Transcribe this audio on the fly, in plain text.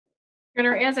Your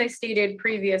Honor, as I stated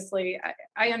previously,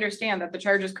 I understand that the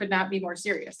charges could not be more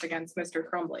serious against Mr.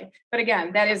 Crumbley. But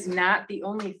again, that is not the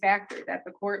only factor that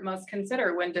the court must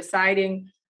consider when deciding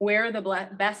where the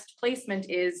best placement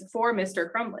is for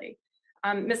Mr. Crumbley.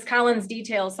 Ms. Collins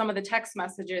details some of the text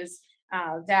messages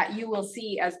that you will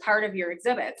see as part of your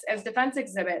exhibits. As Defense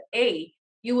Exhibit A,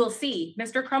 you will see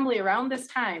Mr. Crumbley around this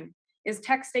time is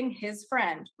texting his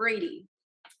friend, Brady.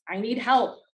 I need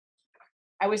help.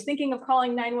 I was thinking of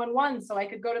calling 911 so I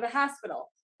could go to the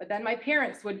hospital, but then my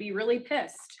parents would be really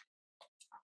pissed.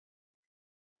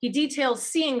 He details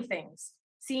seeing things,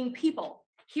 seeing people,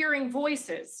 hearing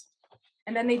voices,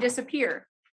 and then they disappear.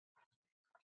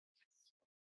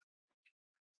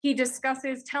 He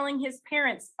discusses telling his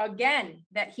parents again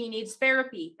that he needs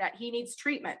therapy, that he needs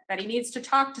treatment, that he needs to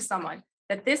talk to someone,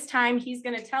 that this time he's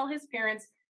going to tell his parents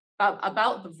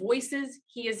about the voices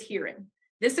he is hearing.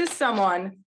 This is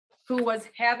someone who was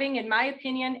having, in my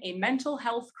opinion, a mental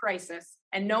health crisis,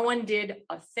 and no one did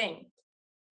a thing.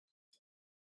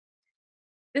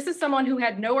 This is someone who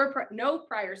had no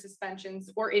prior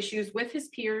suspensions or issues with his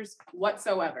peers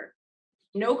whatsoever.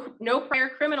 No prior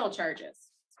criminal charges.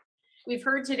 We've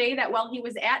heard today that while he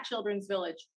was at Children's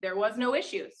Village, there was no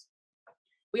issues.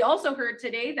 We also heard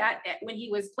today that when he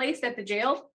was placed at the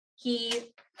jail,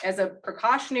 he, as a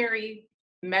precautionary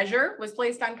measure, was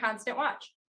placed on constant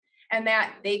watch, and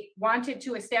that they wanted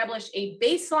to establish a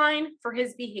baseline for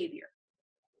his behavior.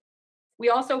 We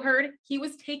also heard he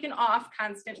was taken off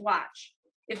constant watch.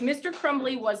 If Mr.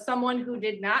 Crumbley was someone who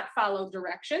did not follow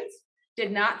directions,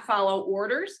 did not follow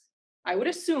orders, I would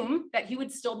assume that he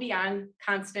would still be on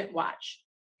constant watch.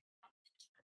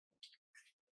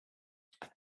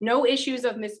 No issues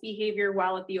of misbehavior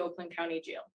while at the Oakland County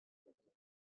Jail.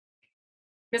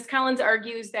 Ms. Collins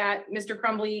argues that Mr.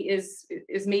 Crumbley is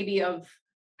maybe of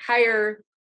higher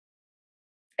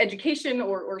education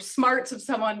or smarts of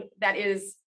someone that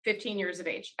is 15 years of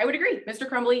age. I would agree. Mr.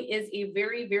 Crumbley is a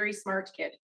very, very smart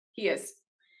kid. He is.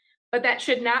 But that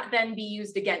should not then be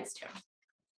used against him.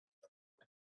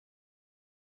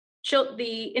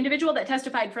 The individual that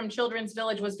testified from Children's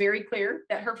Village was very clear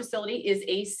that her facility is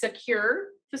a secure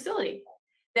facility,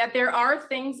 that there are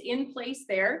things in place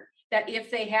there that if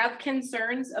they have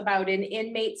concerns about an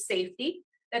inmate's safety,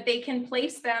 that they can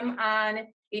place them on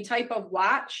a type of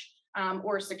watch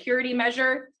or security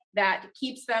measure that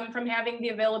keeps them from having the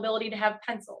availability to have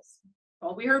pencils.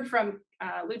 Well, we heard from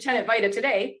Lieutenant Vita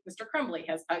today, Mr. Crumbley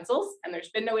has pencils, and there's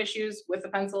been no issues with the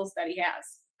pencils that he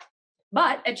has.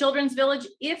 But at Children's Village,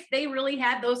 if they really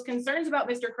had those concerns about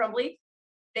Mr. Crumbley,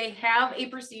 they have a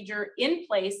procedure in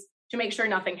place to make sure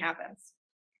nothing happens.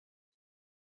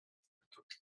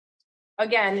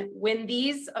 Again, when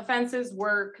these offenses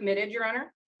were committed, Your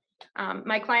Honor,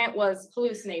 my client was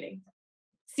hallucinating,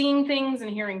 seeing things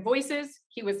and hearing voices.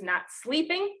 He was not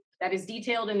sleeping. That is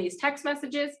detailed in these text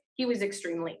messages. He was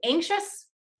extremely anxious,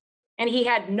 and he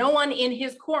had no one in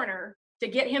his corner to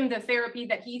get him the therapy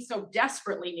that he so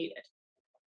desperately needed.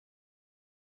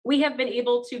 We have been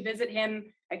able to visit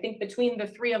him, I think between the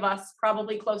three of us,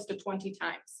 probably close to 20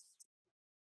 times.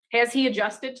 Has he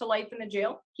adjusted to life in the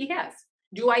jail? He has.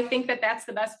 Do I think that that's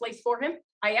the best place for him?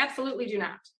 I absolutely do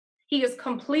not. He is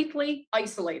completely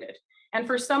isolated. And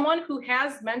for someone who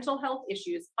has mental health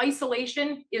issues,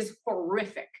 isolation is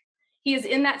horrific. He is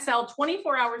in that cell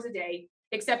 24 hours a day,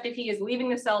 except if he is leaving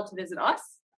the cell to visit us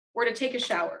or to take a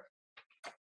shower.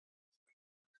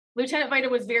 Lieutenant Vita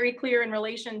was very clear in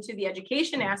relation to the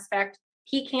education aspect.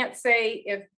 He can't say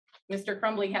if Mr.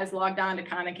 Crumbley has logged on to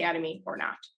Khan Academy or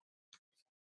not.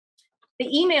 The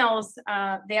emails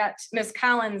that Ms.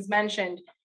 Collins mentioned,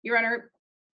 Your Honor,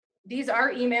 these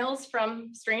are emails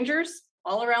from strangers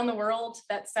all around the world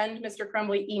that send Mr.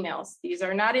 Crumbley emails. These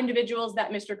are not individuals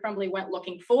that Mr. Crumbley went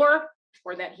looking for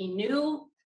or that he knew.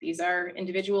 These are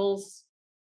individuals,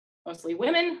 mostly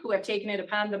women, who have taken it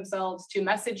upon themselves to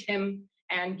message him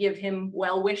and give him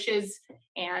well wishes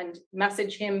and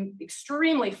message him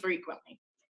extremely frequently.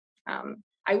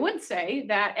 I would say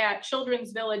that at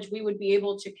Children's Village, we would be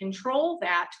able to control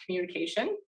that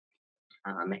communication.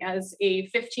 As a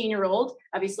 15-year-old,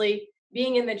 obviously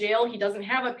being in the jail, he doesn't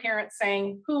have a parent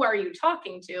saying, who are you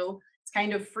talking to? It's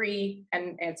kind of free,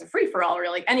 and it's a free for all,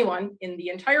 really. Anyone in the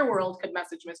entire world could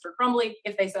message Mr. Crumbley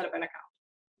if they set up an account.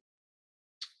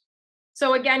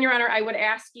 So again, Your Honor, I would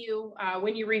ask you,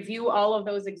 when you review all of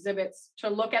those exhibits, to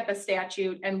look at the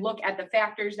statute and look at the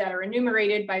factors that are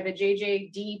enumerated by the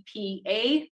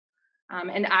JJDPA.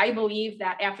 And I believe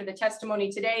that after the testimony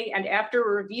today and after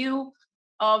a review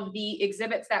of the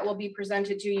exhibits that will be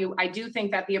presented to you, I do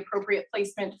think that the appropriate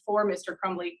placement for Mr.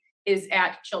 Crumbley is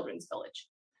at Children's Village.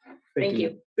 Thank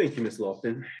you. Thank you, Ms.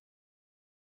 Loftin.